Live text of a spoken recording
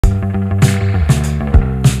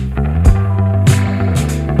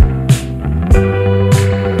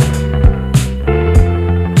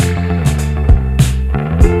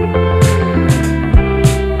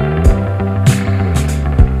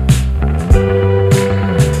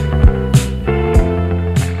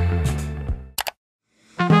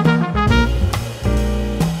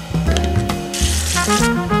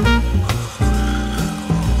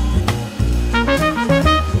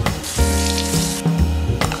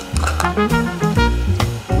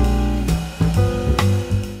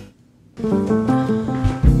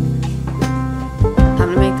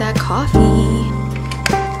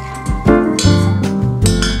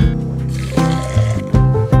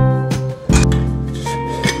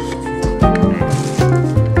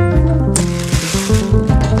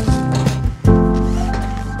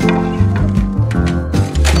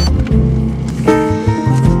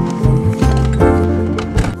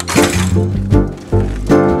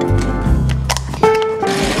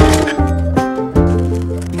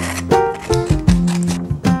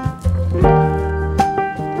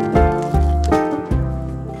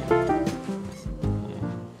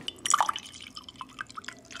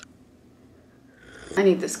I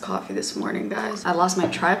need this coffee this morning, guys. I lost my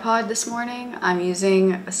tripod this morning. I'm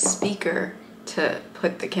using a speaker to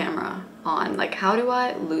put the camera on. Like, how do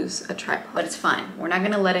I lose a tripod? But it's fine. We're not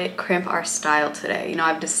gonna let it crimp our style today. You know,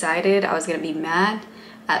 I've decided I was gonna be mad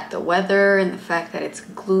at the weather and the fact that it's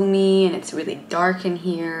gloomy and it's really dark in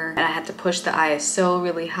here. And I had to push the ISO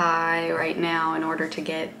really high right now in order to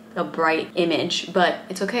get a bright image, but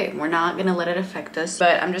it's okay. We're not gonna let it affect us.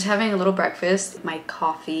 But I'm just having a little breakfast, my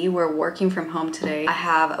coffee. We're working from home today. I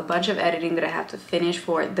have a bunch of editing that I have to finish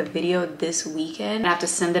for the video this weekend. I have to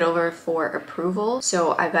send it over for approval,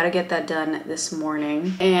 so I gotta get that done this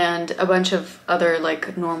morning. And a bunch of other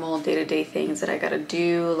like normal day-to-day things that I gotta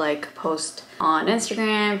do, like post on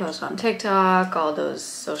Instagram, post on TikTok, all those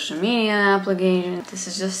social media applications. This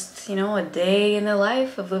is just, you know, a day in the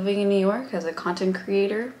life of living in New York as a content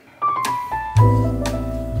creator.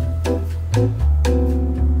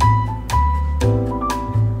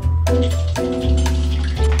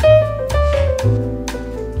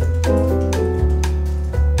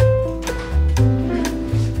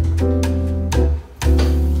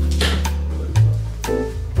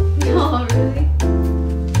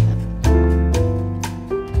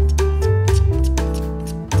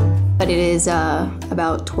 It is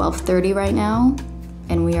about 12:30 right now,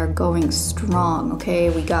 and we are going strong. Okay,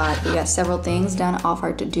 we got several things done off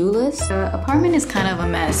our to-do list. The apartment is kind of a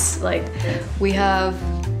mess. Like, we have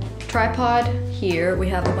tripod here, we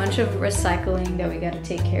have a bunch of recycling that we got to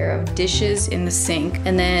take care of, dishes in the sink,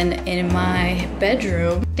 and then in my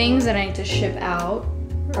bedroom, things that I need to ship out,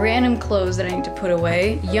 random clothes that I need to put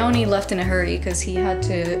away. Yoni left in a hurry because he had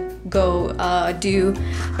to go do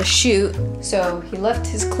a shoot, so he left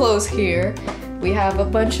his clothes here. We have a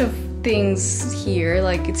bunch of things here.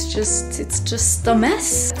 Like, it's just a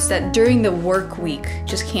mess. It's that during the work week,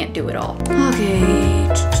 just can't do it all. Okay.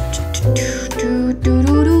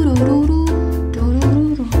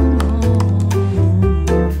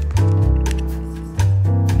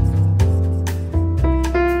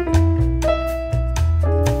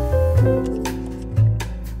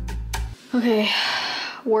 Okay,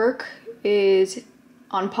 work is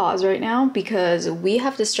on pause right now because we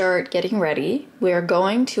have to start getting ready. We are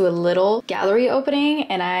going to a little gallery opening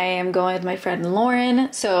and I am going with my friend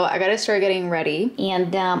Lauren, so I gotta start getting ready.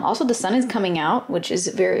 And also the sun is coming out, which is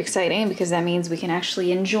very exciting because that means we can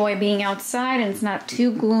actually enjoy being outside and it's not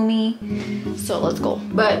too gloomy. So let's go.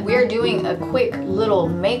 But we're doing a quick little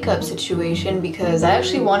makeup situation because I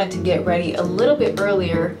actually wanted to get ready a little bit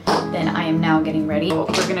earlier than I am now getting ready. So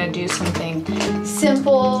we're gonna do something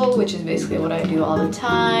simple, which is basically what I do all the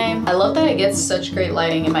time. I love that it gets such great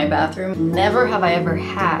lighting in my bathroom. Never have I ever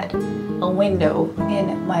had a window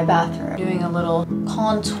in my bathroom. Doing a little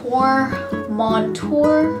montour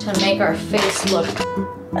to make our face look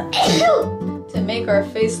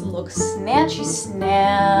snatchy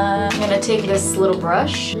snap. I'm gonna take this little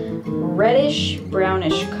brush, reddish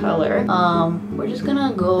brownish color. We're just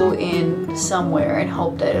gonna go in somewhere and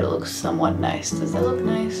hope that it looks somewhat nice. Does that look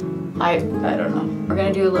nice? I don't know. We're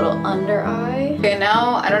gonna do a little under eye. Okay,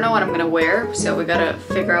 now I don't know what I'm gonna wear, so we gotta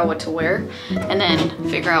figure out what to wear and then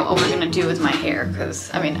figure out what we're gonna do with my hair, because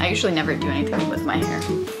I mean, I usually never do anything with my hair.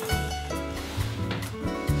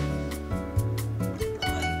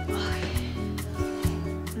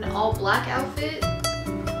 An all black outfit.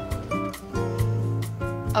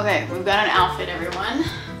 Okay, we've got an outfit, everyone.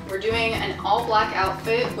 We're doing an all black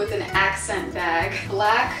outfit with an accent bag,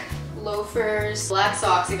 black loafers, black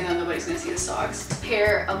socks, even though nobody's gonna see the socks, a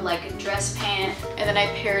pair of like a dress pant, and then I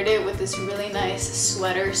paired it with this really nice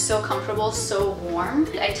sweater, so comfortable, so warm.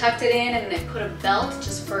 I tucked it in and then I put a belt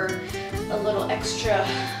just for a little extra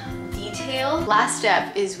detail. Last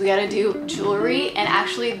step is we gotta do jewelry, and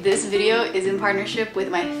actually this video is in partnership with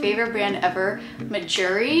my favorite brand ever,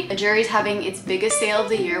 Mejuri. Mejuri is having its biggest sale of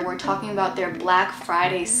the year. We're talking about their Black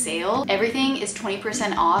Friday sale. Everything is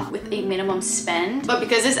 20% off with a minimum spend. But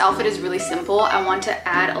because this outfit is really simple, I want to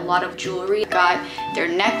add a lot of jewelry. Got their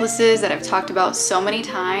necklaces that I've talked about so many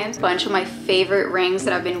times, a bunch of my favorite rings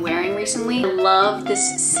that I've been wearing recently. I love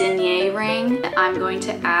this Signet ring. I'm going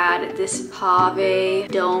to add this pave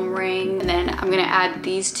dome ring, and then I'm gonna add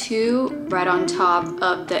these two right on top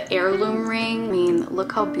of the heirloom ring. I mean,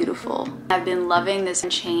 look how beautiful. I've been loving this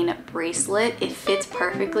chain bracelet. It fits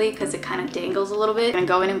perfectly because it kind of dangles a little bit. I'm gonna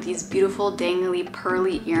go in with these beautiful dangly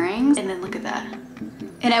pearly earrings, and then look at that.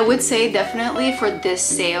 And I would say definitely for this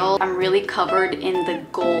sale, I'm really covered in the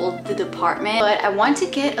gold department, but I want to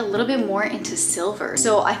get a little bit more into silver.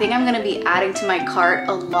 So I think I'm gonna be adding to my cart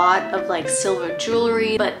a lot of like silver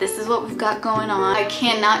jewelry, but this is what we've got going on. I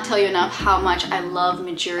cannot tell you enough how much I love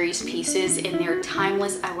Mejuri's pieces, and they're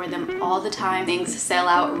timeless. I wear them all the time. Things sell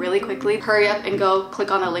out really quickly. Hurry up and go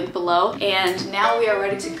click on the link below. And now we are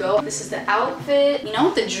ready to go. This is the outfit. You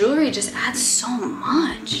know, the jewelry just adds so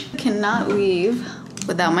much. Cannot leave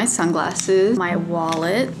without my sunglasses, my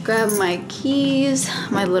wallet, grab my keys,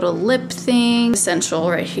 my little lip thing. Essential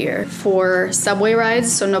right here for subway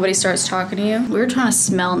rides so nobody starts talking to you. We're trying to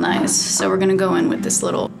smell nice, so we're gonna go in with this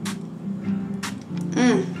little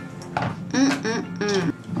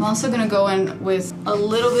I'm also gonna go in with a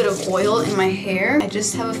little bit of oil in my hair. I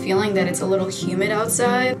just have a feeling that it's a little humid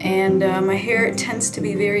outside, and my hair tends to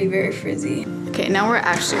be very, very frizzy. Okay, now we're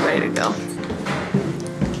actually ready to go.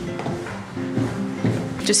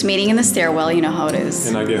 Just meeting in the stairwell, you know how it is.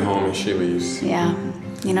 And I get home and she leaves. Yeah,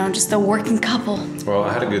 you know, just a working couple. Well,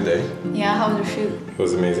 I had a good day. Yeah, how was your shoot? It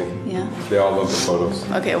was amazing. Yeah. They all love the photos.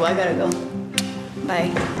 Okay, well, I gotta go.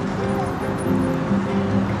 Bye.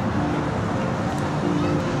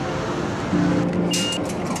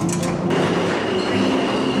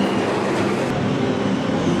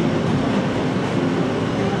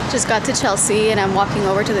 Just got to Chelsea and I'm walking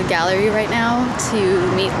over to the gallery right now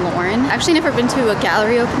to meet Lauren. I've actually never been to a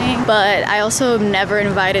gallery opening, but I also am never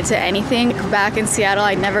invited to anything. Back in Seattle,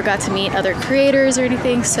 I never got to meet other creators or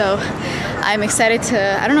anything, so I'm excited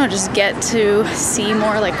to, I don't know, just get to see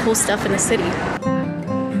more like cool stuff in the city.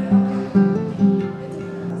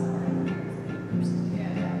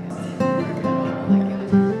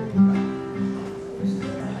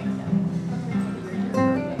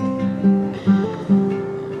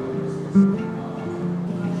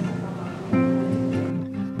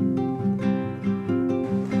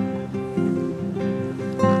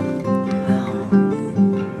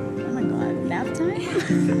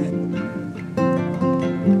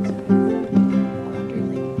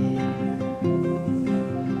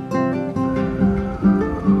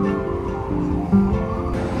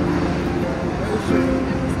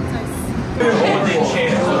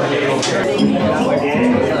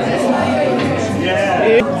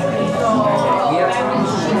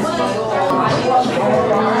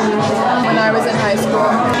 When I was in high school,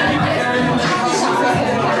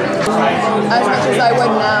 as much as I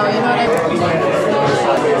would now, you know what I mean?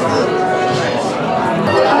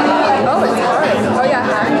 Oh, it's hard. Oh yeah,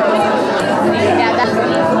 Yeah, that's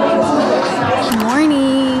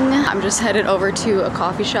morning. I'm just headed over to a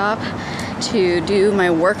coffee shop to do my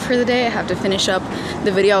work for the day. I have to finish up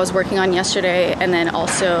the video I was working on yesterday, and then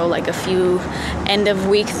also like a few end of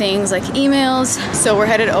week things like emails. So we're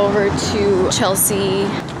headed over to Chelsea.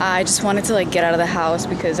 I just wanted to like get out of the house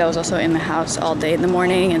because I was also in the house all day in the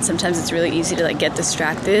morning, and sometimes it's really easy to like get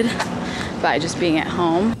distracted by just being at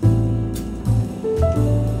home.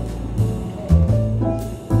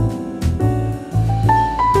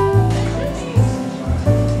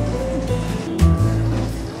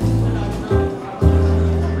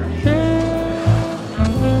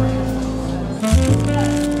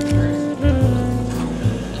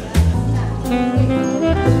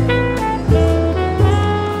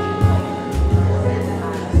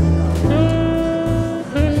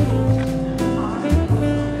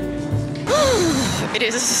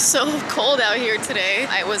 It is so cold out here today.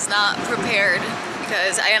 I was not prepared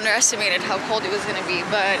because I underestimated how cold it was gonna be,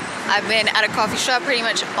 but I've been at a coffee shop pretty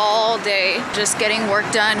much all day, just getting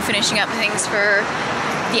work done, finishing up things for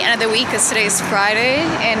the end of the week because today's Friday,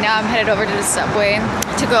 and now I'm headed over to the subway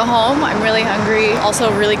to go home. I'm really hungry, also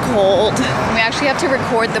really cold. We actually have to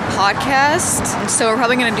record the podcast, so we're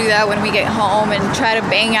probably gonna do that when we get home and try to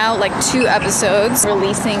bang out like 2 episodes,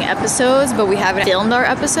 releasing episodes, but we haven't filmed our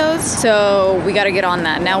episodes, so we gotta get on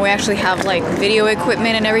that. Now we actually have like video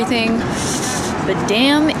equipment and everything, but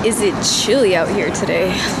damn, is it chilly out here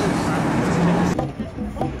today.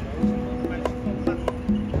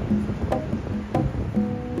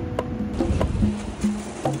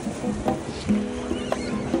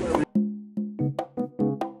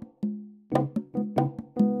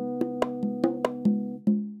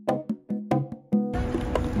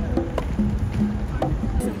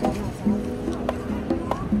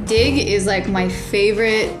 Dig is like my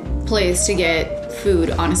favorite place to get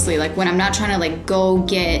food, honestly. Like when I'm not trying to like go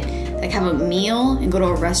get, like have a meal and go to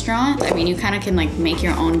a restaurant. I mean, you kind of can like make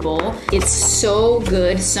your own bowl. It's so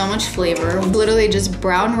good, so much flavor. Literally just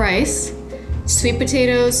brown rice, sweet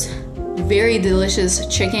potatoes, very delicious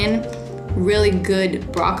chicken, really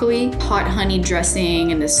good broccoli, hot honey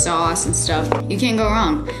dressing and the sauce and stuff. You can't go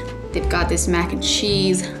wrong. They've got this mac and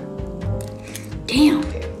cheese. Damn.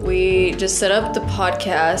 We just set up the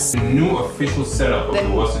podcast. The new official setup of the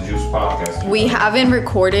What's the Juice podcast. We haven't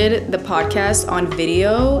recorded the podcast on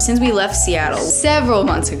video since we left Seattle several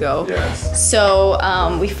months ago. Yes. So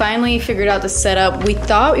we finally figured out the setup. We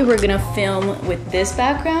thought we were gonna film with this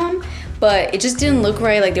background, but it just didn't look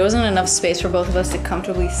right. Like there wasn't enough space for both of us to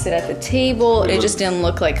comfortably sit at the table. It just didn't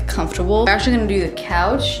look like comfortable. We're actually gonna do the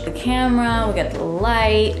couch, the camera, we got the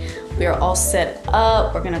light. We are all set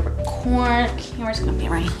up. We're gonna record. Camera's gonna be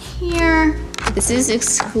right here. This is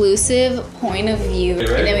exclusive point of view. And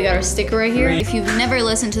then we got our sticker right here. If you've never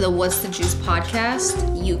listened to the What's the Juice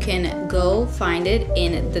podcast, you can go find it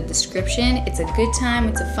in the description. It's a good time,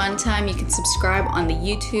 it's a fun time. You can subscribe on the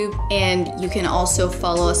YouTube and you can also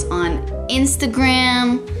follow us on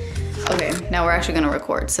Instagram. Okay, now we're actually gonna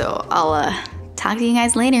record. So I'll talk to you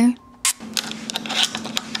guys later.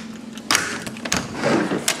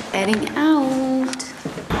 Heading out.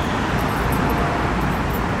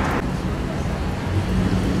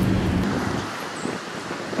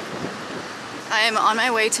 I am on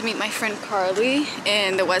my way to meet my friend Carly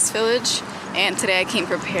in the West Village, and today I came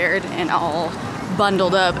prepared and all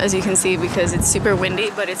bundled up, as you can see, because it's super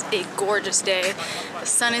windy, but it's a gorgeous day. The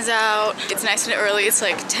sun is out. It's nice and early. It's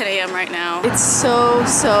like 10 a.m. right now. It's so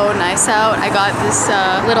nice out. I got this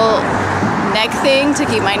little neck thing to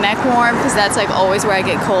keep my neck warm because that's like always where I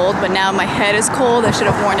get cold, but now my head is cold. I should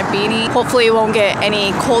have worn a beanie. Hopefully it won't get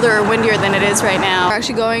any colder or windier than it is right now. We're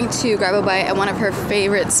actually going to grab a bite at one of her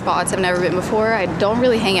favorite spots. I've never been before. I don't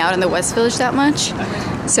really hang out in the West Village that much,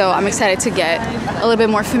 so I'm excited to get a little bit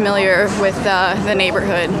more familiar with the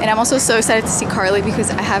neighborhood. And I'm also so excited to see Carly because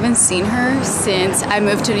I haven't seen her since I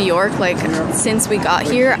moved to New York. Like since we got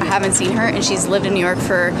here, I haven't seen her, and she's lived in New York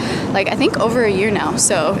for like I think over a year now,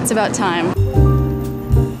 so it's about time.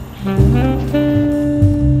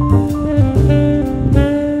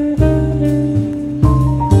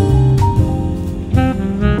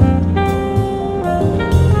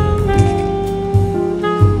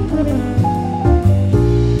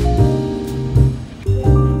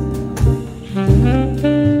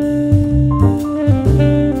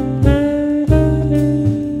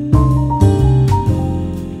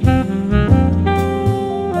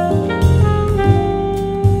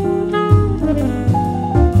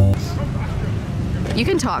 You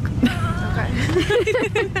can talk. Okay.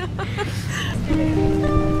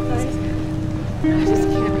 I just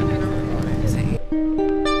can't be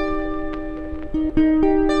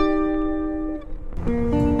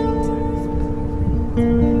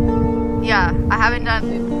Yeah, I haven't done.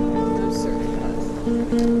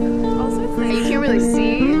 You can't really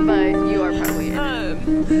see, but you are probably in it.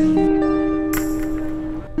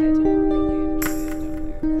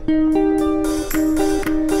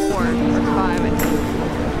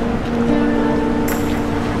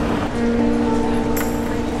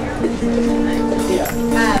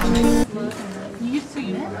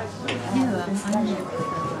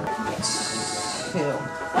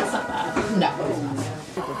 That's not bad. No.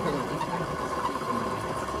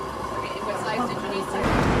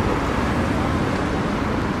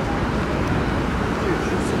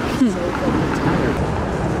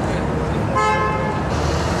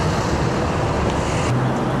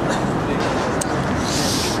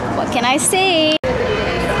 What can I say?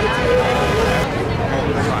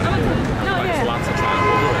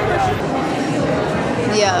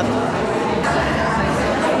 Yeah.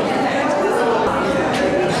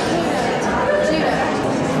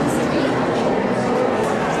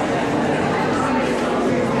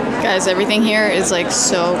 Guys, everything here is like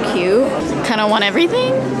so cute. Kind of want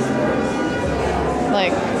everything.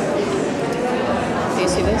 Like, do you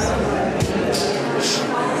see this?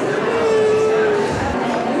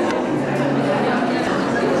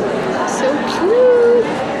 So cute.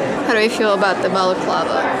 How do I feel about the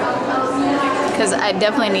balaclava? Because I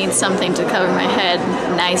definitely need something to cover my head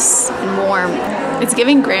nice and warm. It's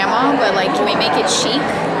giving grandma, but like, can we make it chic?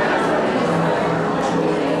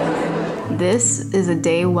 This is a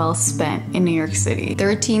day well spent in New York City.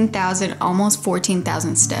 13,000, almost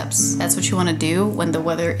 14,000 steps. That's what you want to do when the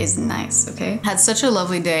weather is nice, okay? Had such a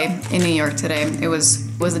lovely day in New York today. It was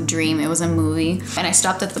a dream. It was a movie. And I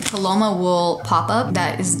stopped at the Paloma Wool pop-up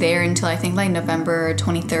that is there until I think like November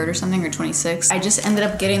 23rd or something, or 26th. I just ended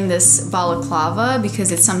up getting this balaclava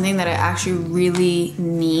because it's something that I actually really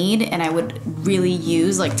need and I would really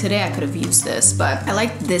use. Like today I could have used this, but I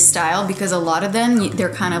like this style because a lot of them,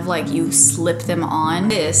 they're kind of like you slip them on.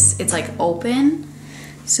 This, it's like open,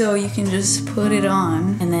 so you can just put it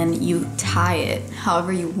on and then you tie it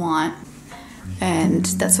however you want. And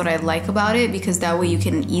that's what I like about it, because that way you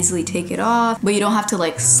can easily take it off, but you don't have to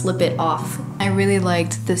like slip it off. I really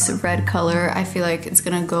liked this red color. I feel like it's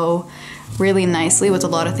gonna go really nicely with a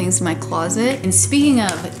lot of things in my closet. And speaking of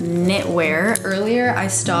knitwear, earlier I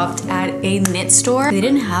stopped at a knit store. They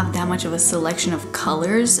didn't have that much of a selection of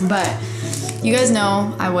colors, but you guys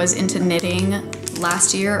know I was into knitting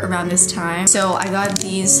last year around this time. So I got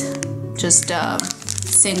these just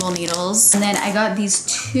single needles. And then I got these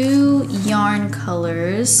two yarn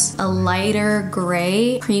colors, a lighter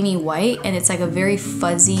gray, creamy white, and it's like a very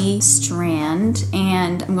fuzzy strand.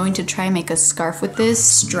 And I'm going to try and make a scarf with this,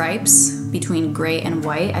 stripes between gray and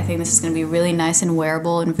white. I think this is gonna be really nice and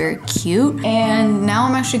wearable and very cute. And now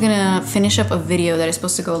I'm actually gonna finish up a video that is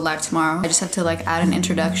supposed to go live tomorrow. I just have to like add an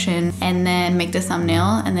introduction and then make the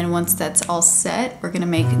thumbnail. And then once that's all set, we're gonna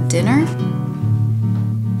make dinner.